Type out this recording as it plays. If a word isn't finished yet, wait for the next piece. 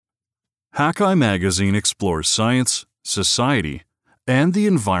Hakai Magazine explores science, society, and the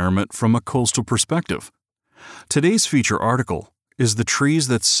environment from a coastal perspective. Today's feature article is The Trees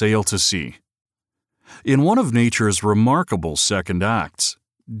That Sail to Sea. In one of nature's remarkable second acts,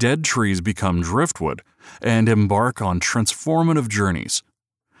 dead trees become driftwood and embark on transformative journeys.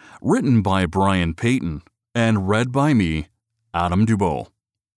 Written by Brian Payton and read by me, Adam Dubow.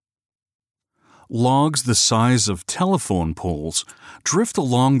 Logs the size of telephone poles drift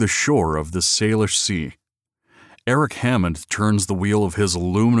along the shore of the Salish Sea. Eric Hammond turns the wheel of his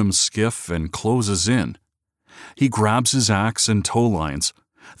aluminum skiff and closes in. He grabs his axe and tow lines,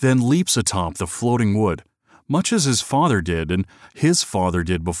 then leaps atop the floating wood, much as his father did and his father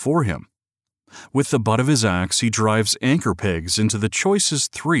did before him. With the butt of his axe, he drives anchor pegs into the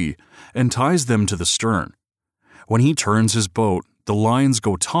choicest three and ties them to the stern. When he turns his boat, the lines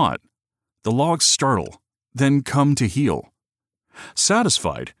go taut. The logs startle, then come to heel.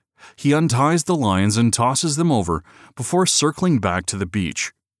 Satisfied, he unties the lines and tosses them over before circling back to the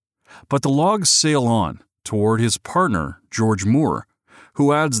beach. But the logs sail on toward his partner, George Moore,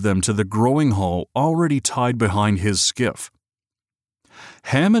 who adds them to the growing hull already tied behind his skiff.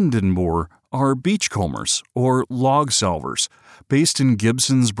 Hammond and Moore are beachcombers, or log salvers, based in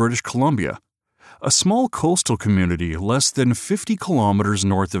Gibsons, British Columbia, a small coastal community less than 50 kilometers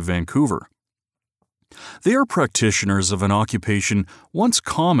north of Vancouver. They are practitioners of an occupation once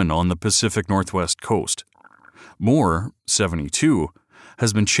common on the Pacific Northwest coast. Moore, 72,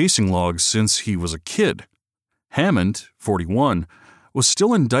 has been chasing logs since he was a kid. Hammond, 41, was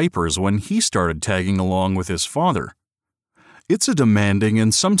still in diapers when he started tagging along with his father. It's a demanding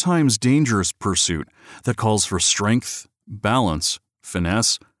and sometimes dangerous pursuit that calls for strength, balance,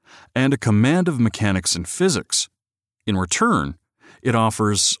 finesse, and a command of mechanics and physics. In return, it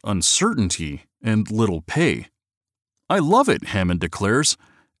offers uncertainty and little pay. "I love it," Hammond declares.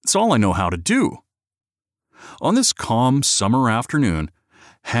 "It's all I know how to do." On this calm summer afternoon,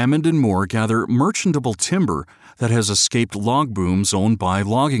 Hammond and Moore gather merchantable timber that has escaped log booms owned by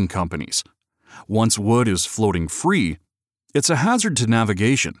logging companies. Once wood is floating free, it's a hazard to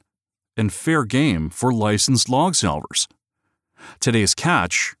navigation and fair game for licensed log salvers. Today's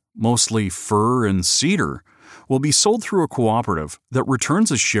catch, mostly fir and cedar, will be sold through a cooperative that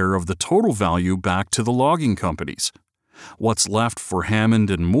returns a share of the total value back to the logging companies. What's left for Hammond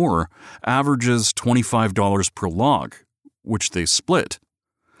and Moore averages $25 per log, which they split.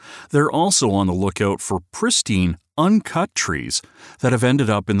 They're also on the lookout for pristine, uncut trees that have ended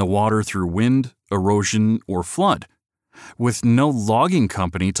up in the water through wind, erosion, or flood. With no logging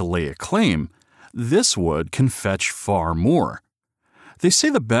company to lay a claim, this wood can fetch far more. They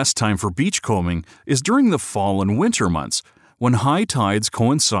say the best time for beachcombing is during the fall and winter months, when high tides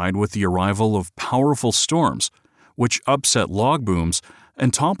coincide with the arrival of powerful storms, which upset log booms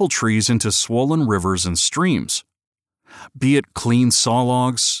and topple trees into swollen rivers and streams. Be it clean saw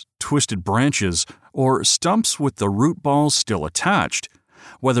logs, twisted branches, or stumps with the root balls still attached,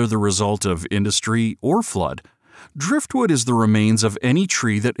 whether the result of industry or flood, driftwood is the remains of any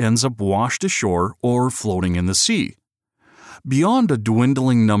tree that ends up washed ashore or floating in the sea. Beyond a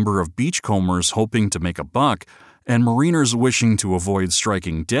dwindling number of beachcombers hoping to make a buck and mariners wishing to avoid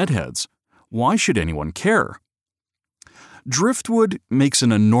striking deadheads, why should anyone care? Driftwood makes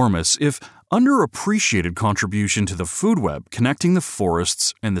an enormous, if underappreciated, contribution to the food web connecting the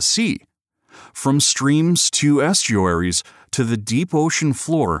forests and the sea. From streams to estuaries to the deep ocean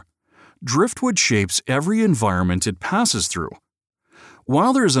floor, driftwood shapes every environment it passes through.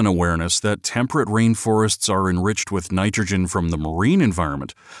 While there's an awareness that temperate rainforests are enriched with nitrogen from the marine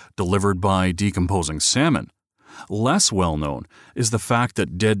environment delivered by decomposing salmon, less well known is the fact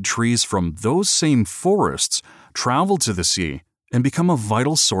that dead trees from those same forests travel to the sea and become a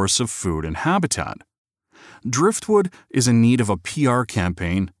vital source of food and habitat. Driftwood is in need of a PR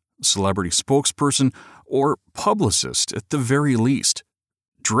campaign, celebrity spokesperson, or publicist at the very least.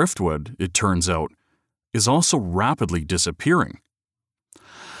 Driftwood, it turns out, is also rapidly disappearing.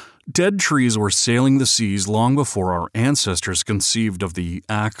 Dead trees were sailing the seas long before our ancestors conceived of the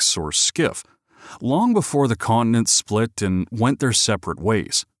axe or skiff, long before the continents split and went their separate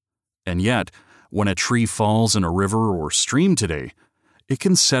ways. And yet, when a tree falls in a river or stream today, it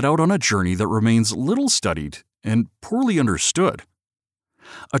can set out on a journey that remains little studied and poorly understood.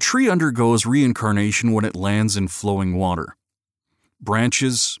 A tree undergoes reincarnation when it lands in flowing water.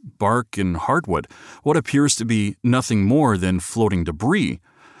 Branches, bark, and heartwood, what appears to be nothing more than floating debris,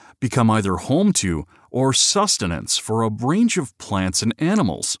 become either home to or sustenance for a range of plants and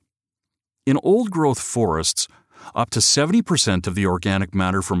animals. In old-growth forests, up to 70% of the organic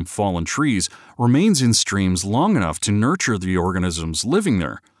matter from fallen trees remains in streams long enough to nurture the organisms living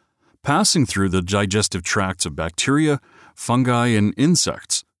there, passing through the digestive tracts of bacteria, fungi, and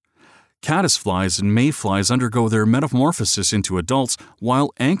insects. Caddisflies and mayflies undergo their metamorphosis into adults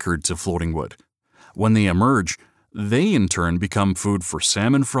while anchored to floating wood. When they emerge, they in turn become food for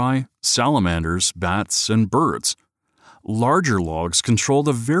salmon fry, salamanders, bats, and birds. Larger logs control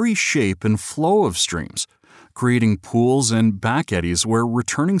the very shape and flow of streams, creating pools and back eddies where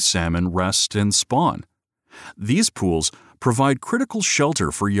returning salmon rest and spawn. These pools provide critical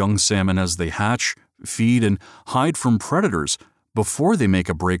shelter for young salmon as they hatch, feed, and hide from predators before they make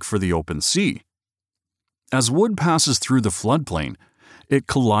a break for the open sea. As wood passes through the floodplain, it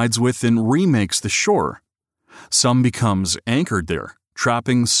collides with and remakes the shore. Some becomes anchored there,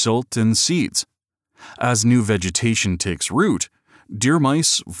 trapping silt and seeds. As new vegetation takes root, deer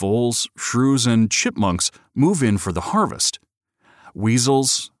mice, voles, shrews, and chipmunks move in for the harvest.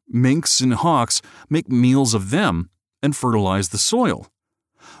 Weasels, minks, and hawks make meals of them and fertilize the soil.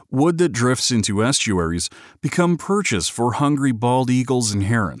 Wood that drifts into estuaries become perches for hungry bald eagles and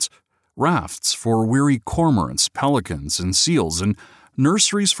herons, rafts for weary cormorants, pelicans, and seals, and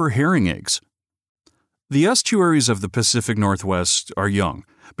nurseries for herring eggs. The estuaries of the Pacific Northwest are young,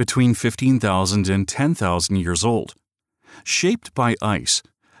 between 15,000 and 10,000 years old. Shaped by ice,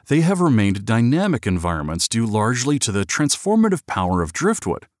 they have remained dynamic environments due largely to the transformative power of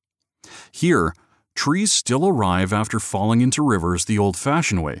driftwood. Here, trees still arrive after falling into rivers the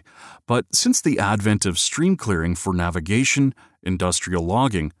old-fashioned way, but since the advent of stream clearing for navigation, industrial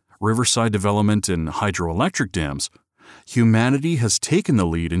logging, riverside development, and hydroelectric dams, humanity has taken the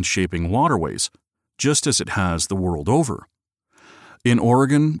lead in shaping waterways, just as it has the world over. In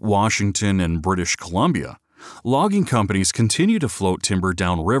Oregon, Washington, and British Columbia, logging companies continue to float timber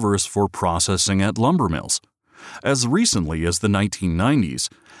down rivers for processing at lumber mills. As recently as the 1990s,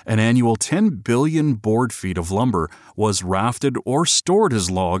 an annual 10 billion board feet of lumber was rafted or stored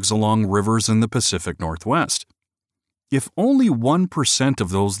as logs along rivers in the Pacific Northwest. If only 1% of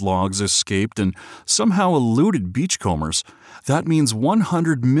those logs escaped and somehow eluded beachcombers, that means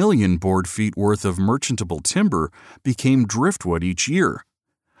 100 million board feet worth of merchantable timber became driftwood each year.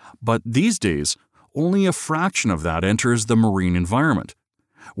 But these days, only a fraction of that enters the marine environment.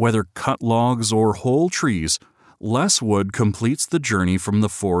 Whether cut logs or whole trees, less wood completes the journey from the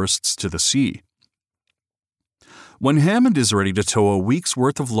forests to the sea. When Hammond is ready to tow a week's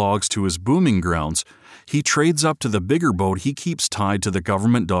worth of logs to his booming grounds, he trades up to the bigger boat he keeps tied to the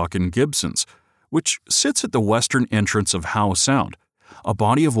government dock in Gibsons, which sits at the western entrance of Howe Sound, a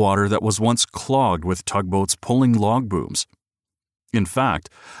body of water that was once clogged with tugboats pulling log booms. In fact,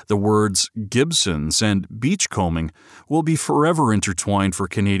 the words Gibsons and beachcombing will be forever intertwined for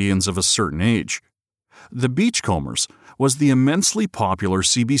Canadians of a certain age. The Beachcombers was the immensely popular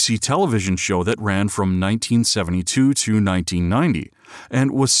CBC television show that ran from 1972 to 1990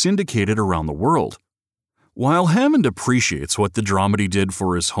 and was syndicated around the world. While Hammond appreciates what the dramedy did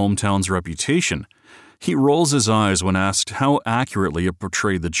for his hometown's reputation, he rolls his eyes when asked how accurately it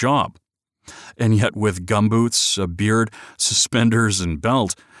portrayed the job. And yet with gumboots, a beard, suspenders, and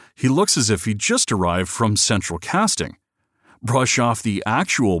belt, he looks as if he just arrived from central casting. Brush off the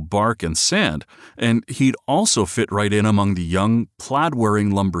actual bark and sand, and he'd also fit right in among the young,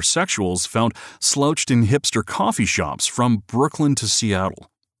 plaid-wearing lumbersexuals found slouched in hipster coffee shops from Brooklyn to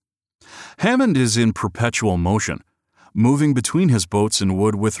Seattle. Hammond is in perpetual motion, moving between his boats and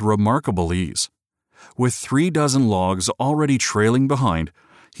wood with remarkable ease. With 36 logs already trailing behind,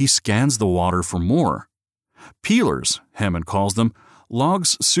 he scans the water for more. Peelers, Hammond calls them,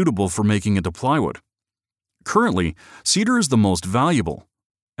 logs suitable for making into plywood. Currently, cedar is the most valuable.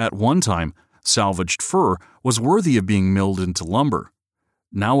 At one time, salvaged fir was worthy of being milled into lumber.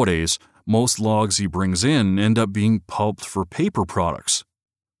 Nowadays, most logs he brings in end up being pulped for paper products.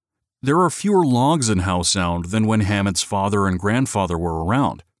 There are fewer logs in Howe Sound than when Hammond's father and grandfather were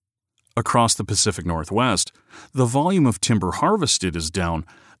around. Across the Pacific Northwest, the volume of timber harvested is down,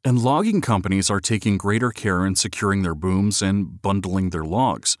 and logging companies are taking greater care in securing their booms and bundling their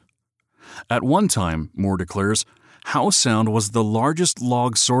logs. At one time, Moore declares, Howe Sound was the largest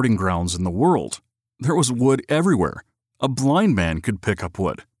log sorting grounds in the world. There was wood everywhere. A blind man could pick up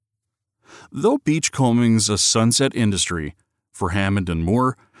wood. Though beachcombing's a sunset industry, for Hammond and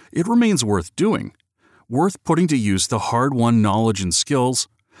Moore, it remains worth doing, worth putting to use the hard-won knowledge and skills,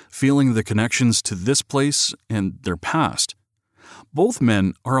 feeling the connections to this place and their past. Both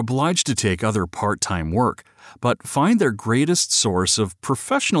men are obliged to take other part-time work, but find their greatest source of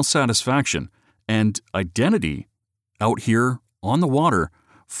professional satisfaction and identity out here on the water,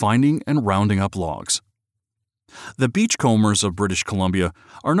 finding and rounding up logs. The beachcombers of British Columbia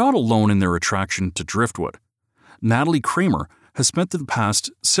are not alone in their attraction to driftwood. Natalie Kramer has spent the past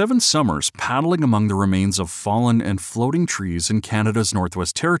 7 summers paddling among the remains of fallen and floating trees in Canada's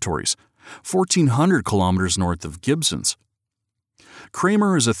Northwest Territories, 1,400 kilometers north of Gibsons.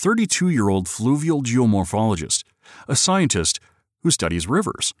 Kramer is a 32-year-old fluvial geomorphologist, a scientist who studies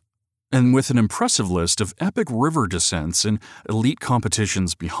rivers. And with an impressive list of epic river descents and elite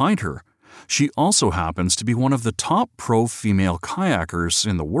competitions behind her, she also happens to be one of the top pro female kayakers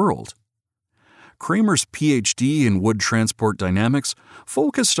in the world. Kramer's PhD in wood transport dynamics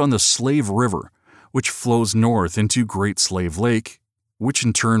focused on the Slave River, which flows north into Great Slave Lake, which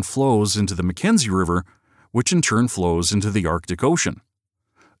in turn flows into the Mackenzie River, which in turn flows into the Arctic Ocean.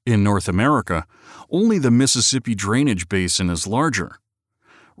 In North America, only the Mississippi drainage basin is larger.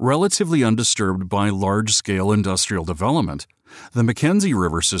 Relatively undisturbed by large-scale industrial development, the Mackenzie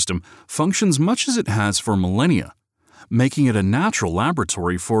River system functions much as it has for millennia, making it a natural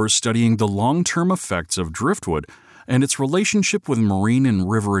laboratory for studying the long-term effects of driftwood and its relationship with marine and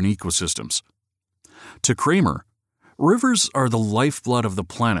riverine ecosystems. To Kramer, rivers are the lifeblood of the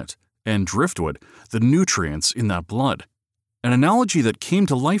planet, and driftwood the nutrients in that blood, an analogy that came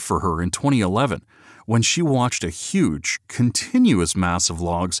to life for her in 2011 when she watched a huge, continuous mass of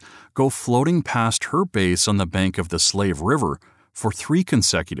logs go floating past her base on the bank of the Slave River for 3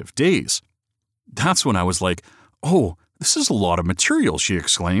 consecutive days. That's when I was like, "Oh, this is a lot of material," she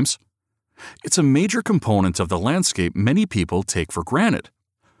exclaims. It's a major component of the landscape many people take for granted.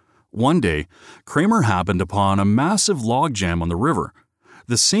 One day, Kramer happened upon a massive logjam on the river,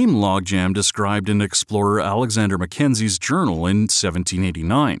 the same logjam described in explorer Alexander Mackenzie's journal in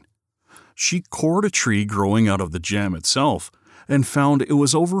 1789. She cored a tree growing out of the jam itself and found it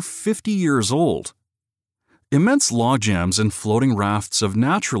was over 50 years old. Immense logjams and floating rafts of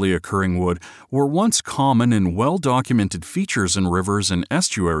naturally occurring wood were once common and well-documented features in rivers and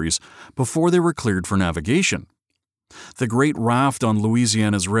estuaries before they were cleared for navigation. The Great Raft on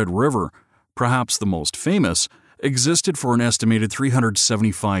Louisiana's Red River, perhaps the most famous, existed for an estimated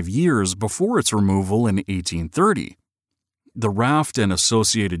 375 years before its removal in 1830. The raft and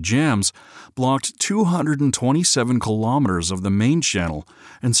associated jams blocked 227 kilometers of the main channel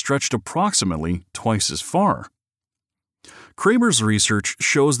and stretched approximately twice as far. Kramer's research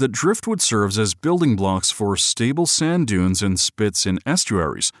shows that driftwood serves as building blocks for stable sand dunes and spits in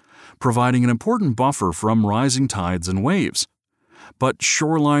estuaries, providing an important buffer from rising tides and waves. But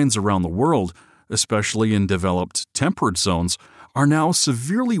shorelines around the world, especially in developed temperate zones, are now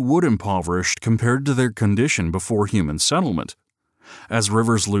severely wood-impoverished compared to their condition before human settlement. As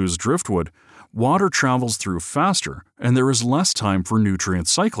rivers lose driftwood, water travels through faster and there is less time for nutrient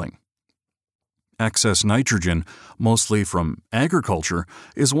cycling. Excess nitrogen, mostly from agriculture,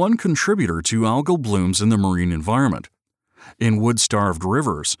 is one contributor to algal blooms in the marine environment. In wood-starved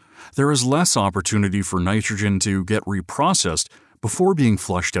rivers, there is less opportunity for nitrogen to get reprocessed before being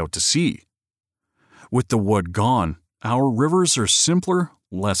flushed out to sea. With the wood gone, our rivers are simpler,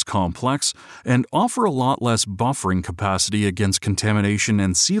 less complex, and offer a lot less buffering capacity against contamination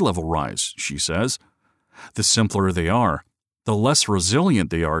and sea level rise, she says. The simpler they are, the less resilient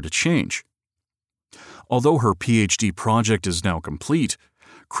they are to change. Although her PhD project is now complete,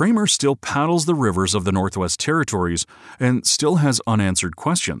 Kramer still paddles the rivers of the Northwest Territories and still has unanswered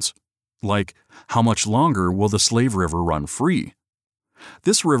questions, like how much longer will the Slave River run free?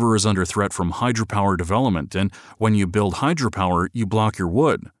 This river is under threat from hydropower development, and when you build hydropower, you block your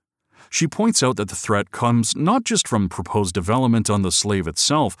wood. She points out that the threat comes not just from proposed development on the Slave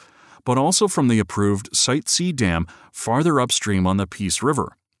itself, but also from the approved Site C Dam farther upstream on the Peace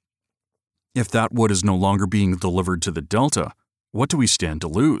River. If that wood is no longer being delivered to the Delta, what do we stand to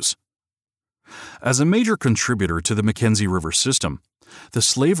lose? As a major contributor to the Mackenzie River system, the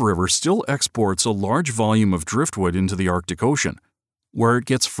Slave River still exports a large volume of driftwood into the Arctic Ocean, where it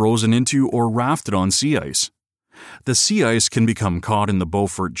gets frozen into or rafted on sea ice. The sea ice can become caught in the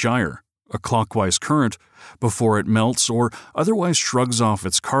Beaufort Gyre, a clockwise current, before it melts or otherwise shrugs off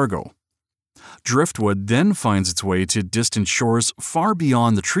its cargo. Driftwood then finds its way to distant shores far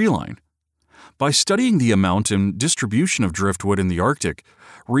beyond the tree line. By studying the amount and distribution of driftwood in the Arctic,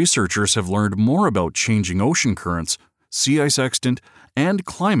 researchers have learned more about changing ocean currents, sea ice extent, and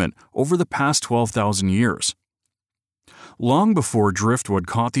climate over the past 12,000 years. Long before driftwood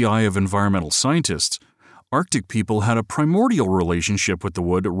caught the eye of environmental scientists, Arctic people had a primordial relationship with the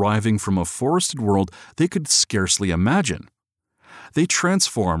wood arriving from a forested world they could scarcely imagine. They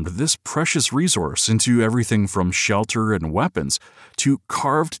transformed this precious resource into everything from shelter and weapons to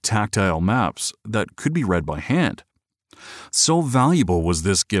carved tactile maps that could be read by hand. So valuable was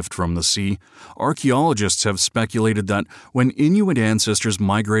this gift from the sea, archaeologists have speculated that when Inuit ancestors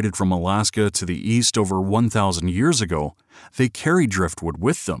migrated from Alaska to the east over 1,000 years ago, they carried driftwood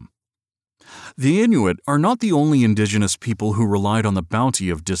with them. The Inuit are not the only indigenous people who relied on the bounty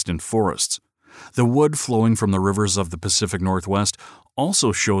of distant forests. The wood flowing from the rivers of the Pacific Northwest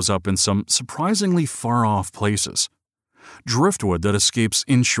also shows up in some surprisingly far-off places. Driftwood that escapes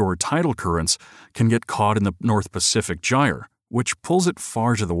inshore tidal currents can get caught in the North Pacific Gyre, which pulls it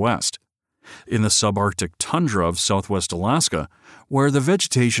far to the west. In the subarctic tundra of southwest Alaska, where the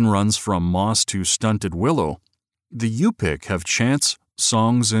vegetation runs from moss to stunted willow, the Yupik have chants,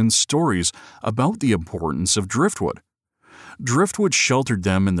 songs, and stories about the importance of driftwood. Driftwood sheltered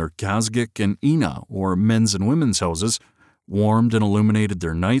them in their Kazgik and Ina, or men's and women's houses, warmed and illuminated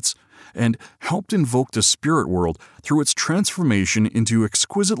their nights, and helped invoke the spirit world through its transformation into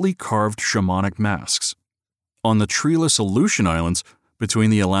exquisitely carved shamanic masks. On the treeless Aleutian Islands, between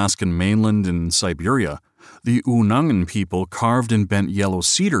the Alaskan mainland and Siberia, the Unangan people carved and bent yellow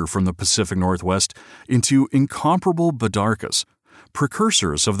cedar from the Pacific Northwest into incomparable badarkas,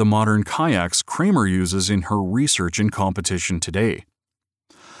 precursors of the modern kayaks Kramer uses in her research and competition today.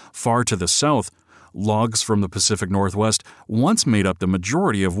 Far to the south, logs from the Pacific Northwest once made up the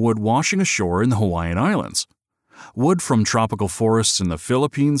majority of wood washing ashore in the Hawaiian Islands. Wood from tropical forests in the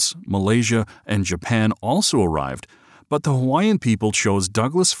Philippines, Malaysia, and Japan also arrived, but the Hawaiian people chose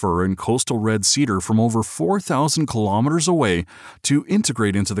Douglas fir and coastal red cedar from over 4,000 kilometers away to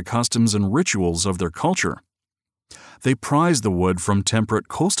integrate into the customs and rituals of their culture. They prized the wood from temperate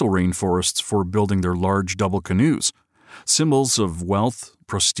coastal rainforests for building their large double canoes, symbols of wealth,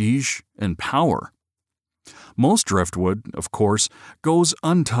 prestige, and power. Most driftwood, of course, goes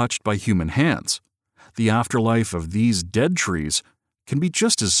untouched by human hands. The afterlife of these dead trees can be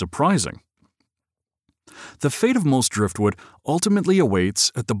just as surprising. The fate of most driftwood ultimately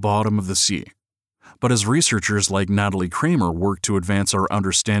awaits at the bottom of the sea. But as researchers like Natalie Kramer work to advance our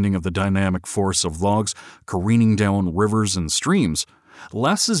understanding of the dynamic force of logs careening down rivers and streams,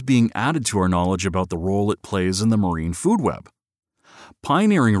 less is being added to our knowledge about the role it plays in the marine food web.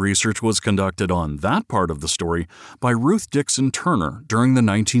 Pioneering research was conducted on that part of the story by Ruth Dixon Turner during the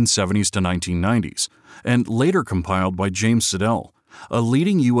 1970s to 1990s, and later compiled by James Siddell, a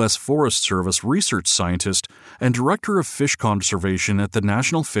leading U.S. Forest Service research scientist and director of fish conservation at the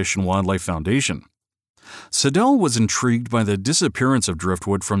National Fish and Wildlife Foundation. Siddell was intrigued by the disappearance of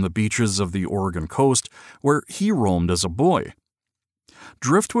driftwood from the beaches of the Oregon coast, where he roamed as a boy.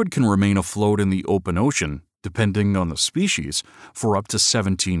 Driftwood can remain afloat in the open ocean, depending on the species, for up to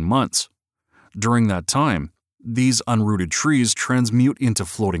 17 months. During that time, these unrooted trees transmute into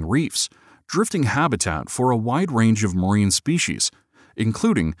floating reefs, drifting habitat for a wide range of marine species,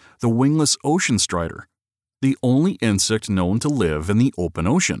 including the wingless ocean strider, the only insect known to live in the open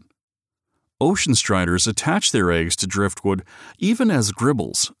ocean. Ocean striders attach their eggs to driftwood even as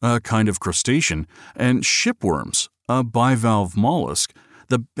gribbles, a kind of crustacean, and shipworms, a bivalve mollusk,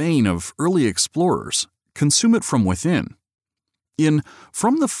 the bane of early explorers, consume it from within. In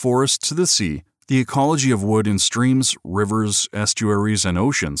From the Forest to the Sea, The Ecology of Wood in Streams, Rivers, Estuaries, and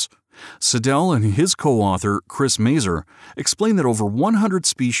Oceans, Siddell and his co-author, Chris Mazer, explain that over 100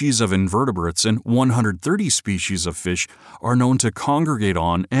 species of invertebrates and 130 species of fish are known to congregate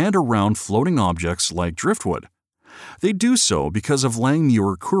on and around floating objects like driftwood. They do so because of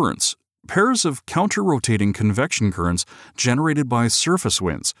Langmuir currents, pairs of counter-rotating convection currents generated by surface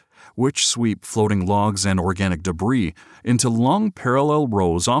winds, which sweep floating logs and organic debris into long parallel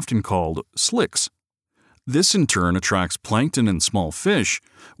rows often called slicks. This in turn attracts plankton and small fish,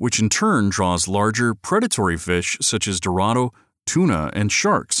 which in turn draws larger predatory fish such as dorado, tuna, and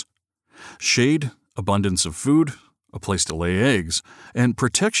sharks. Shade, abundance of food, a place to lay eggs, and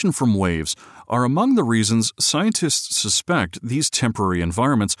protection from waves are among the reasons scientists suspect these temporary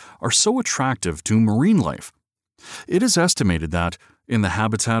environments are so attractive to marine life. It is estimated that, in the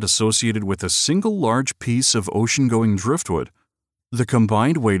habitat associated with a single large piece of ocean-going driftwood, the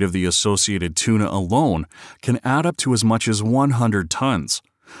combined weight of the associated tuna alone can add up to as much as 100 tons,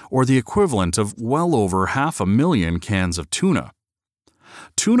 or the equivalent of well over 500,000 cans of tuna.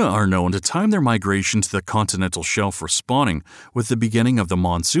 Tuna are known to time their migration to the continental shelf for spawning with the beginning of the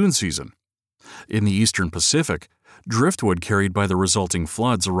monsoon season. In the eastern Pacific, driftwood carried by the resulting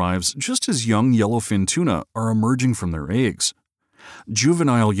floods arrives just as young yellowfin tuna are emerging from their eggs.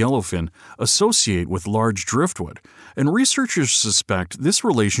 Juvenile yellowfin associate with large driftwood, and researchers suspect this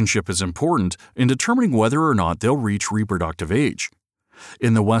relationship is important in determining whether or not they'll reach reproductive age.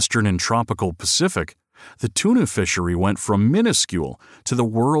 In the western and tropical Pacific, The tuna fishery went from minuscule to the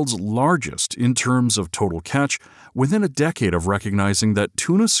world's largest in terms of total catch within a decade of recognizing that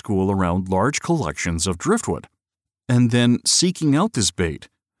tuna school around large collections of driftwood, and then seeking out this bait.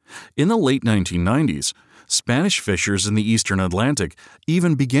 In the late 1990s, Spanish fishers in the eastern Atlantic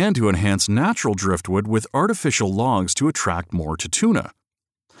even began to enhance natural driftwood with artificial logs to attract more to tuna.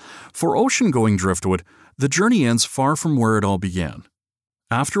 For ocean-going driftwood, the journey ends far from where it all began.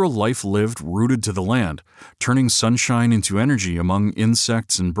 After a life lived rooted to the land, turning sunshine into energy among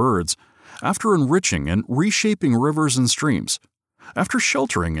insects and birds, after enriching and reshaping rivers and streams, after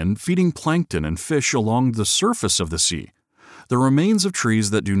sheltering and feeding plankton and fish along the surface of the sea, the remains of trees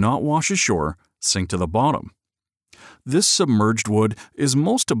that do not wash ashore sink to the bottom. This submerged wood is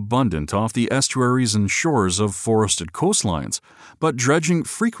most abundant off the estuaries and shores of forested coastlines, but dredging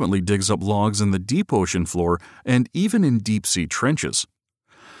frequently digs up logs in the deep ocean floor and even in deep-sea trenches.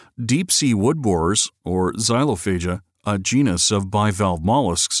 Deep-sea wood borers, or xylophaga, a genus of bivalve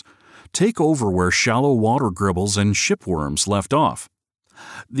mollusks, take over where shallow water gribbles and shipworms left off.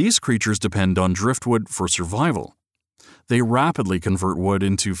 These creatures depend on driftwood for survival. They rapidly convert wood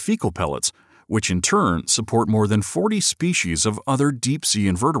into fecal pellets, which in turn support more than 40 species of other deep-sea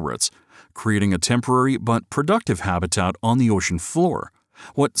invertebrates, creating a temporary but productive habitat on the ocean floor,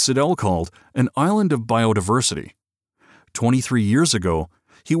 what Siddell called an island of biodiversity. 23 years ago,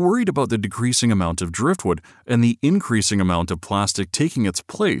 he worried about the decreasing amount of driftwood and the increasing amount of plastic taking its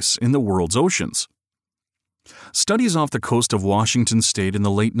place in the world's oceans. Studies off the coast of Washington state in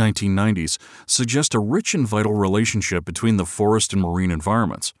the late 1990s suggest a rich and vital relationship between the forest and marine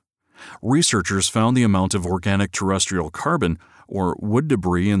environments. Researchers found the amount of organic terrestrial carbon, or wood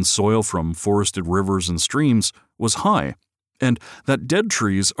debris in soil from forested rivers and streams, was high, and that dead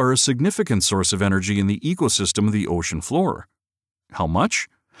trees are a significant source of energy in the ecosystem of the ocean floor. How much?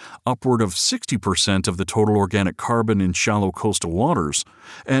 Upward of 60% of the total organic carbon in shallow coastal waters,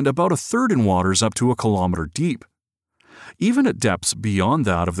 and about a third in waters up to a kilometer deep. Even at depths beyond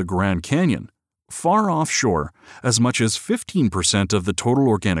that of the Grand Canyon, far offshore, as much as 15% of the total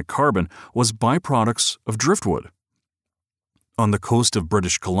organic carbon was byproducts of driftwood. On the coast of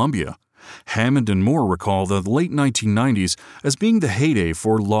British Columbia, Hammond and Moore recall the late 1990s as being the heyday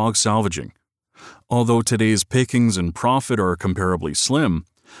for log salvaging. Although today's pickings and profit are comparably slim,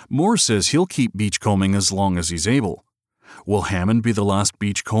 Moore says he'll keep beachcombing as long as he's able. Will Hammond be the last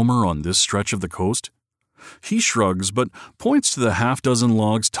beachcomber on this stretch of the coast? He shrugs but points to the half-dozen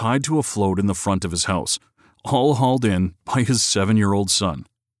logs tied to a float in the front of his house, all hauled in by his 7-year-old son.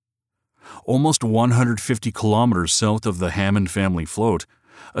 Almost 150 kilometers south of the Hammond family float,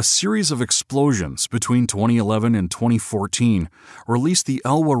 a series of explosions between 2011 and 2014 released the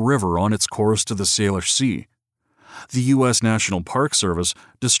Elwha River on its course to the Salish Sea. The U.S. National Park Service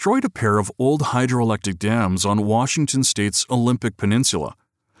destroyed a pair of old hydroelectric dams on Washington state's Olympic Peninsula,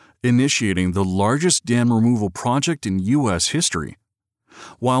 initiating the largest dam removal project in U.S. history.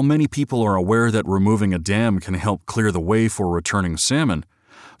 While many people are aware that removing a dam can help clear the way for returning salmon,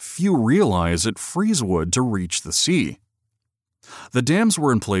 few realize it frees wood to reach the sea. The dams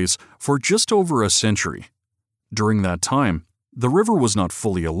were in place for just over a century. During that time, the river was not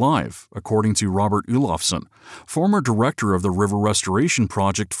fully alive, according to Robert Ulofsson, former director of the River Restoration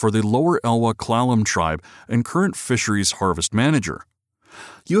Project for the Lower Elwha Klallam tribe and current fisheries harvest manager.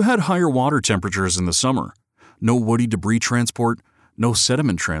 You had higher water temperatures in the summer, no woody debris transport, no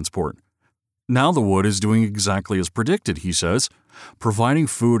sediment transport. Now the wood is doing exactly as predicted, he says, providing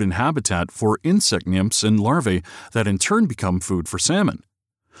food and habitat for insect nymphs and larvae that in turn become food for salmon.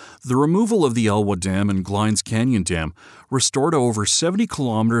 The removal of the Elwha Dam and Glines Canyon Dam restored over 70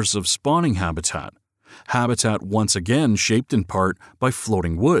 kilometers of spawning habitat once again shaped in part by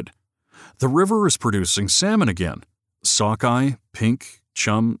floating wood. The river is producing salmon again, sockeye, pink,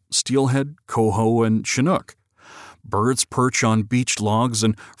 chum, steelhead, coho, and chinook. Birds perch on beached logs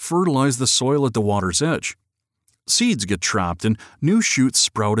and fertilize the soil at the water's edge. Seeds get trapped and new shoots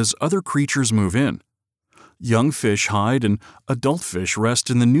sprout as other creatures move in. Young fish hide and adult fish rest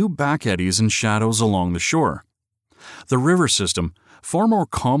in the new back eddies and shadows along the shore. The river system, far more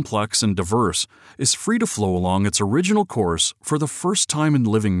complex and diverse, is free to flow along its original course for the first time in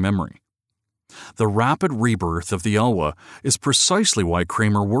living memory. The rapid rebirth of the Elwha is precisely why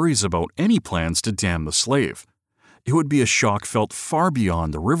Kramer worries about any plans to dam the Slave. It would be a shock felt far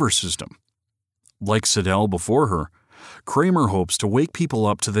beyond the river system. Like Siddell before her, Kramer hopes to wake people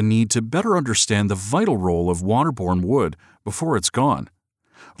up to the need to better understand the vital role of waterborne wood before it's gone,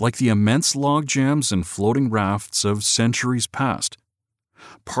 like the immense log jams and floating rafts of centuries past.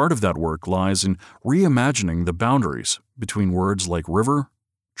 Part of that work lies in reimagining the boundaries between words like river,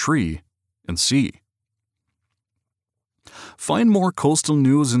 tree, and sea. Find more coastal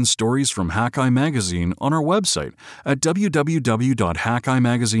news and stories from Hackeye Magazine on our website at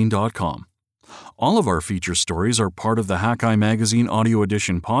www.hackeymagazine.com. All of our feature stories are part of the Hackeye Magazine Audio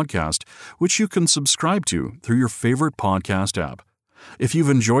Edition podcast, which you can subscribe to through your favorite podcast app. If you've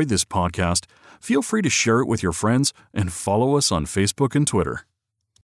enjoyed this podcast, feel free to share it with your friends and follow us on Facebook and Twitter.